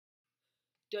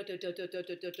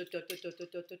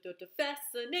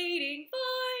Fascinating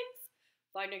finds.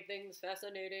 Finding things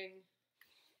fascinating.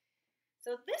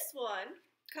 So this one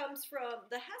comes from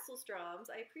the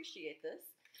Hasselstroms. I appreciate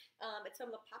this. It's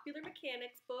from the Popular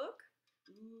Mechanics book.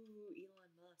 Ooh,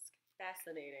 Elon Musk.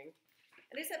 Fascinating.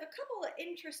 And I just have a couple of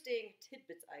interesting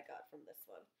tidbits I got from this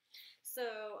one.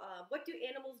 So, what do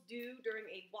animals do during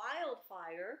a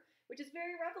wildfire, which is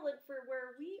very relevant for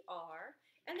where we are?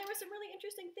 And there were some really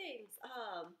interesting things.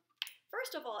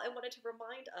 First of all, I wanted to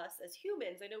remind us as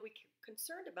humans, I know we're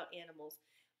concerned about animals,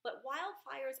 but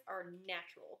wildfires are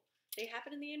natural. They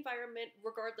happen in the environment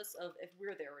regardless of if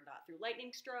we're there or not, through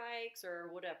lightning strikes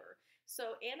or whatever.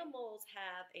 So animals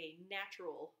have a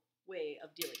natural way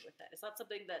of dealing with that. It's not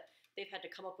something that they've had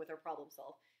to come up with or problem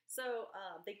solve. So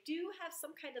they do have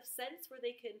some kind of sense where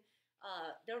they can,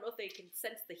 I don't know if they can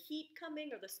sense the heat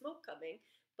coming or the smoke coming,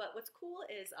 but what's cool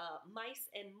is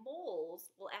mice and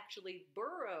moles will actually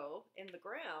burrow in the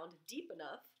ground deep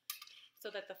enough so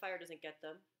that the fire doesn't get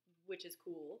them, which is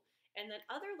cool. And then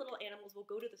other little animals will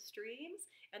go to the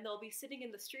streams, and they'll be sitting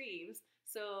in the streams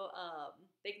so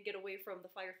they can get away from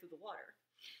the fire through the water.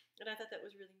 And I thought that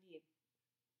was really neat.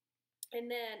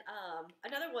 And then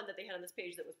another one that they had on this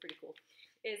page that was pretty cool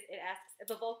is it asks, if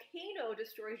a volcano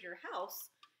destroys your house,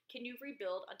 can you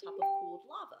rebuild on top of cooled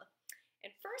lava?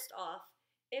 And first off,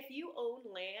 if you own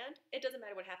land, it doesn't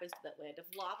matter what happens to that land. If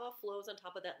lava flows on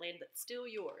top of that land, that's still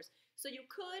yours. So you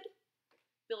could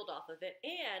build off of it.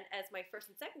 And as my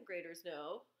first and second graders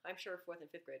know, I'm sure fourth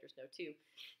and fifth graders know too,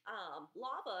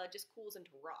 lava just cools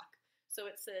into rock. So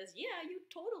it says, yeah, you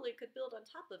totally could build on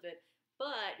top of it,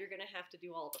 but you're going to have to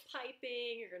do all the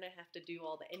piping, you're going to have to do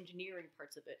all the engineering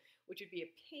parts of it, which would be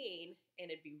a pain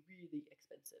and it'd be really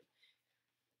expensive.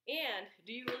 And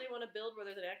do you really want to build where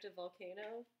there's an active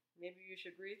volcano? Maybe you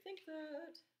should rethink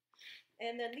that.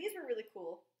 And then these were really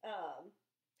cool.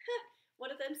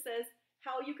 One of them says,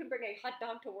 how you can bring a hot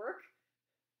dog to work.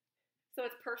 So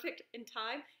it's perfect in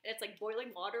time, and it's like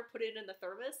boiling water, put it in the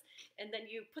thermos, and then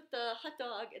you put the hot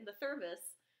dog in the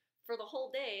thermos for the whole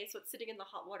day, so it's sitting in the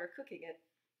hot water cooking it.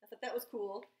 I thought that was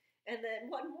cool. And then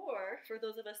one more, for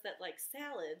those of us that like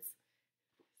salads.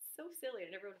 So silly, I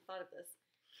never would have thought of this.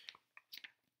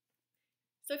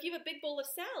 So if you have a big bowl of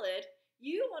salad,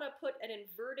 you want to put an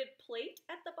inverted plate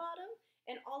at the bottom,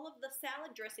 and all of the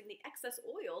salad dressing, the excess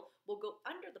oil, will go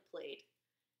under the plate.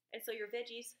 And so your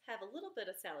veggies have a little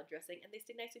bit of salad dressing, and they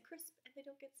stay nice and crisp, and they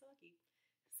don't get soggy.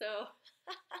 So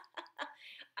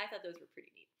I thought those were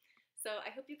pretty neat. So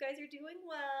I hope you guys are doing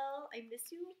well. I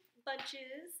miss you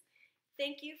bunches.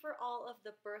 Thank you for all of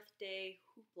the birthday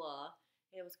hoopla.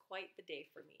 It was quite the day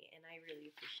for me, and I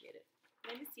really appreciate it.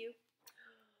 I miss you.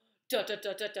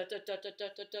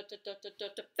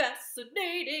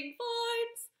 Fascinating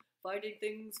finds. Finding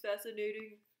things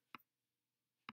fascinating.